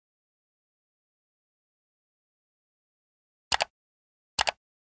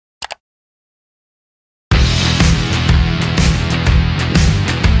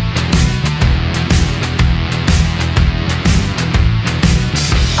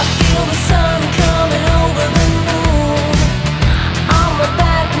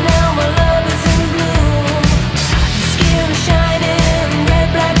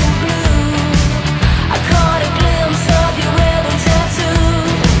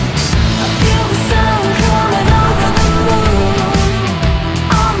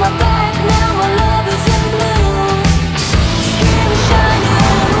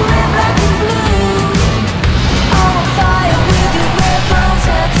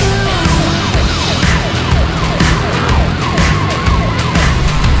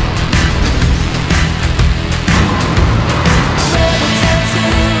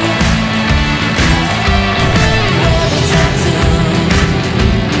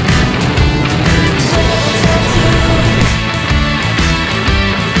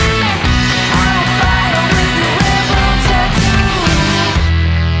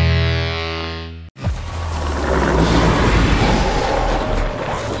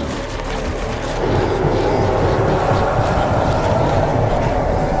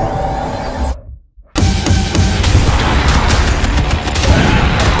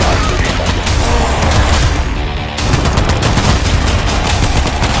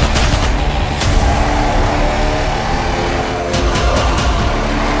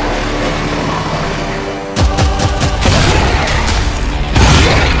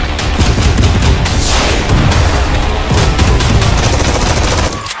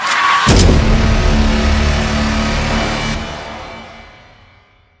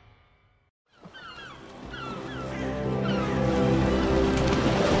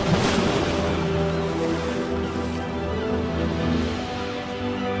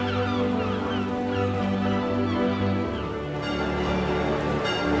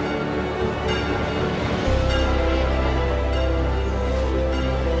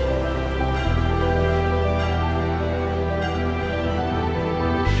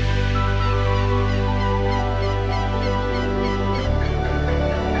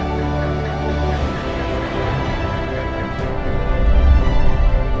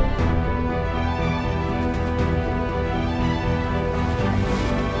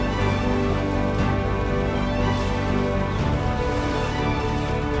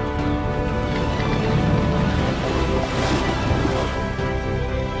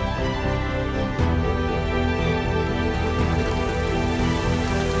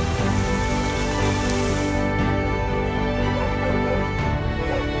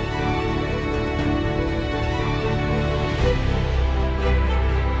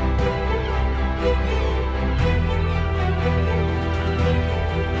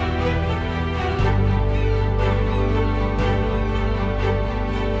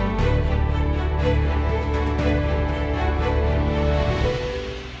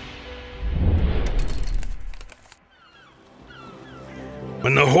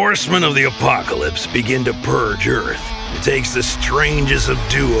When the horsemen of the apocalypse begin to purge Earth, it takes the strangest of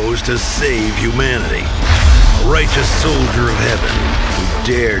duos to save humanity. A righteous soldier of heaven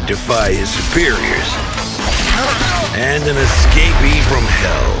who dared defy his superiors, and an escapee from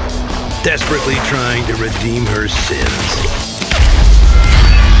hell, desperately trying to redeem her sins.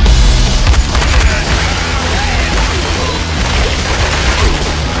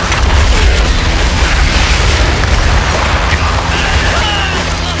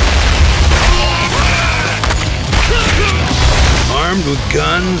 Armed with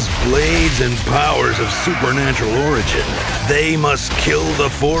guns, blades, and powers of supernatural origin, they must kill the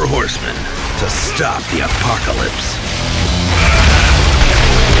Four Horsemen to stop the apocalypse.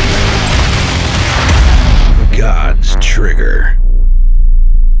 God's trigger.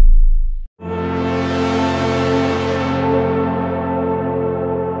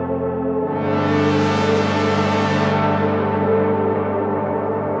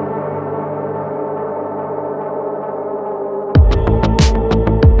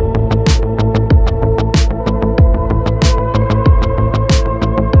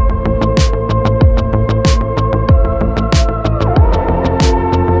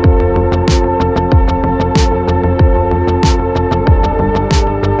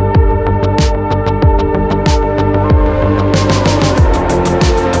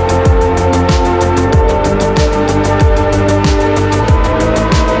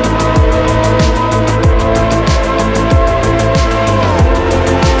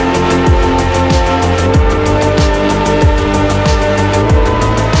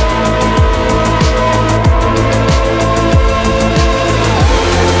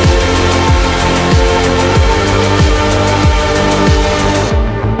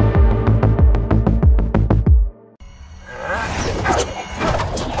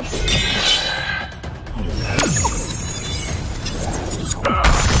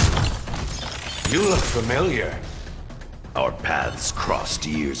 You look familiar. Our paths crossed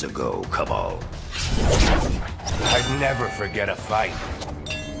years ago, Cabal. I'd never forget a fight.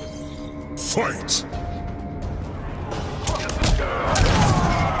 Fight!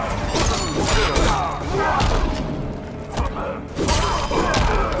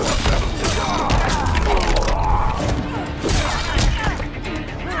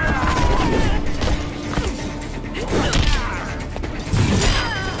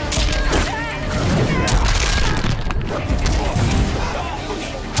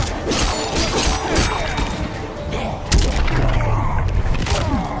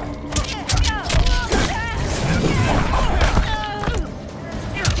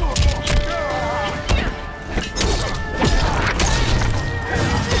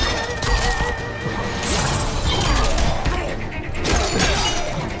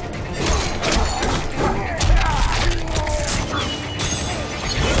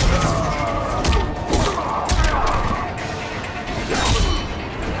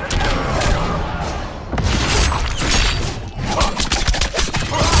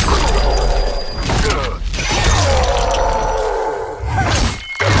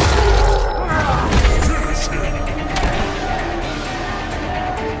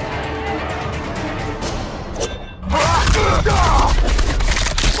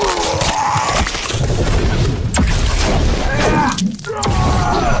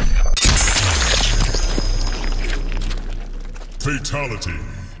 Fatality.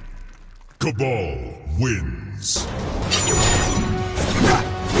 Cabal wins.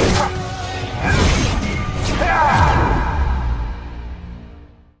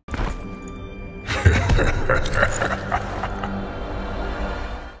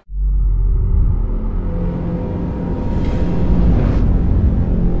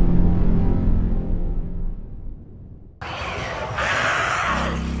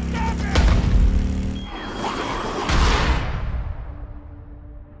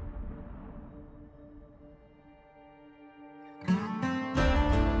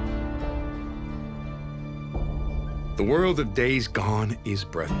 The world of Days Gone is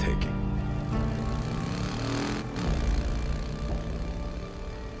breathtaking.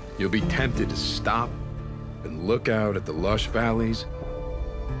 You'll be tempted to stop and look out at the lush valleys,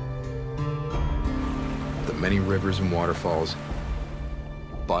 the many rivers and waterfalls,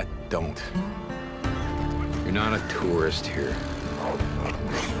 but don't. You're not a tourist here.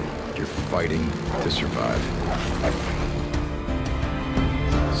 You're fighting to survive.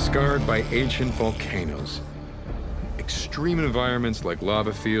 Scarred by ancient volcanoes, extreme environments like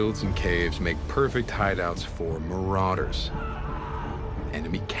lava fields and caves make perfect hideouts for marauders.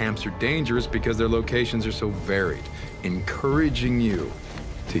 Enemy camps are dangerous because their locations are so varied, encouraging you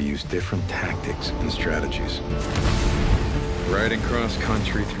to use different tactics and strategies. Riding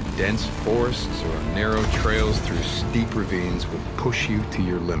cross-country through dense forests or on narrow trails through steep ravines will push you to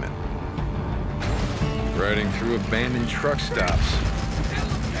your limit. Riding through abandoned truck stops,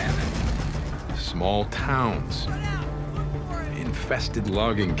 small towns, infested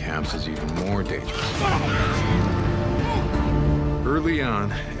logging camps is even more dangerous. Early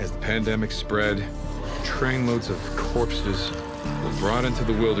on, as the pandemic spread, trainloads of corpses were brought into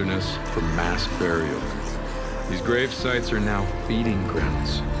the wilderness for mass burial. These grave sites are now feeding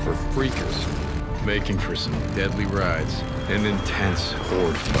grounds for freakers, making for some deadly rides and intense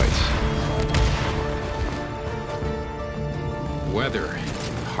horde fights. Weather,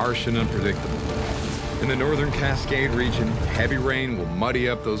 harsh and unpredictable. In the northern Cascade region, heavy rain will muddy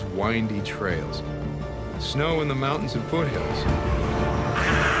up those windy trails. Snow in the mountains and foothills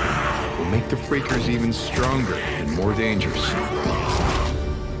will make the freakers even stronger and more dangerous.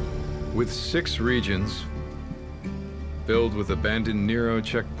 With 6 regions filled with abandoned Nero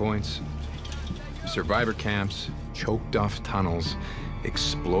checkpoints, survivor camps, choked off tunnels,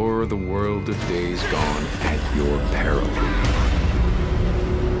 explore the world of days gone at your peril.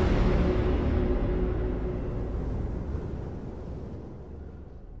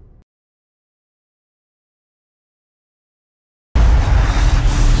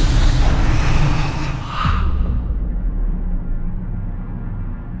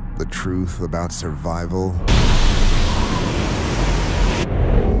 The truth about survival.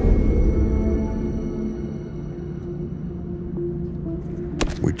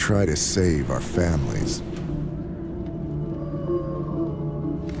 We try to save our families.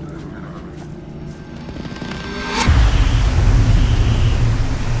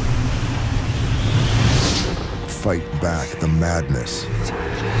 Fight back the madness.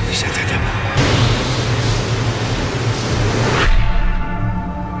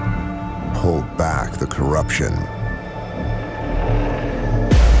 Hold back the corruption.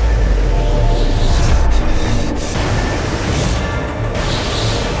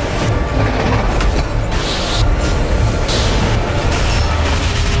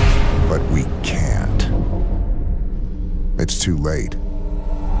 But we can't. It's too late.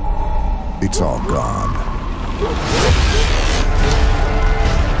 It's all gone.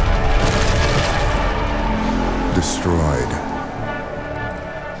 Destroyed.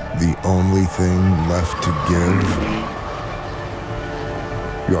 The only thing left to give?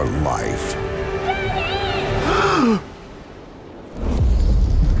 Your life.